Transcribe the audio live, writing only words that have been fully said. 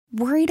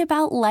Worried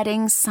about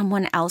letting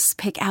someone else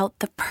pick out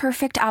the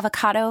perfect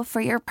avocado for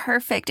your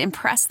perfect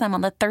impress them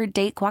on the third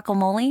date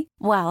guacamole?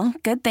 Well,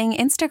 good thing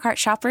Instacart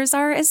shoppers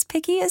are as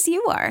picky as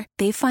you are.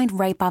 They find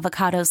ripe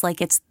avocados like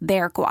it's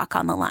their guac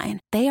on the line.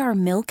 They are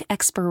milk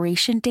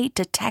expiration date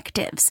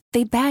detectives.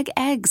 They bag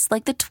eggs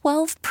like the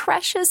 12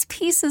 precious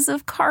pieces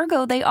of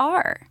cargo they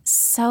are.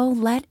 So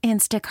let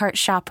Instacart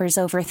shoppers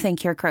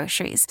overthink your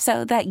groceries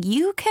so that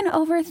you can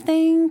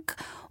overthink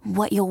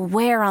what you'll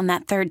wear on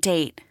that third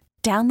date.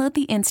 Download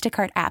the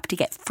Instacart app to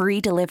get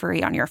free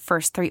delivery on your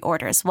first 3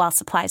 orders while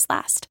supplies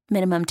last.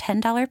 Minimum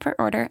 $10 per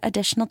order.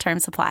 Additional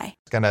terms apply.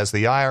 And as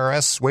the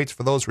IRS waits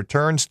for those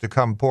returns to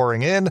come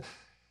pouring in,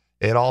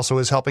 it also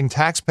is helping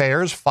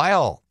taxpayers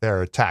file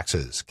their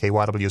taxes.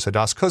 KYW's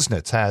Hadas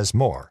Kuznits has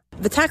more.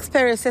 The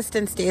taxpayer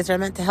assistance days are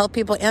meant to help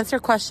people answer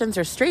questions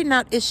or straighten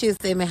out issues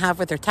they may have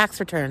with their tax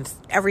returns.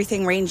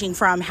 Everything ranging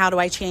from how do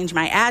I change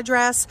my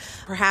address?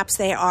 Perhaps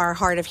they are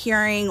hard of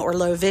hearing or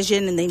low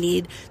vision and they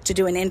need to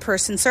do an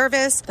in-person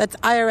service. That's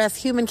IRS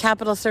Human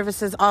Capital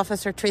Services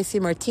Officer Tracy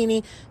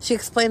Martini. She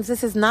explains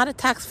this is not a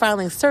tax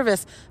filing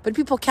service, but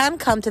people can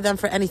come to them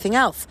for anything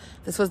else.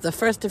 This was the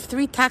first of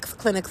 3 tax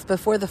clinics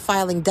before the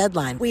filing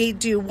deadline. We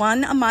do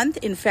one a month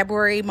in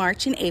February,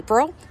 March, and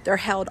April. They're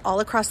held all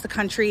across the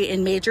country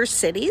in major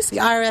cities. The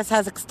IRS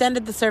has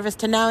extended the service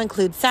to now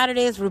include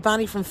Saturdays.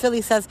 Rubani from Philly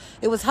says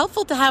it was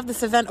helpful to have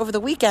this event over the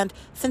weekend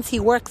since he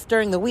works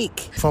during the week.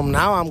 From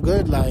now, I'm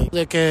good.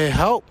 It can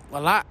help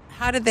a lot.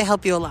 How did they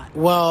help you a lot?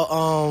 Well,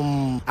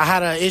 I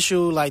had an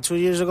issue 2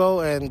 years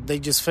ago, and they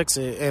just fixed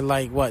it in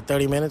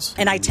 30 minutes.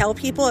 And I tell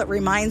people it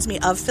reminds me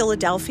of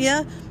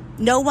Philadelphia.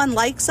 No one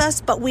likes us,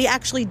 but we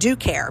actually do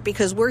care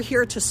because we're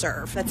here to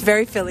serve. That's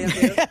very Philly of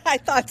you. I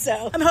thought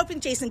so. I'm hoping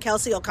Jason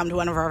Kelsey will come to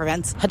one of our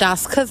events.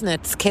 Hadas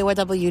Kuznits,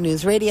 KYW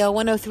News Radio,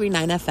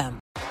 103.9 FM.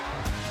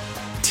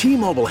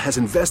 T-Mobile has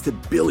invested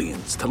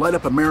billions to light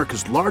up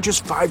America's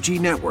largest 5G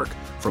network,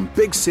 from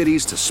big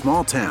cities to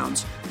small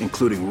towns,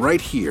 including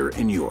right here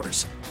in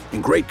yours.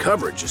 And great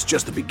coverage is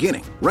just the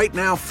beginning. Right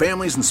now,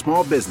 families and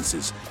small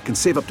businesses can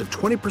save up to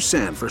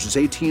 20% versus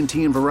AT&T and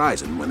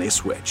Verizon when they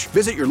switch.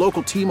 Visit your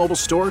local T-Mobile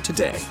store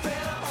today.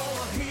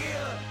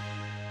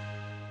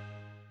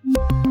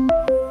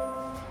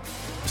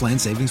 Plan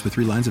savings with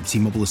 3 lines of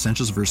T-Mobile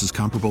Essentials versus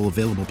comparable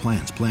available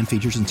plans. Plan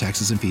features and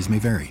taxes and fees may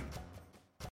vary.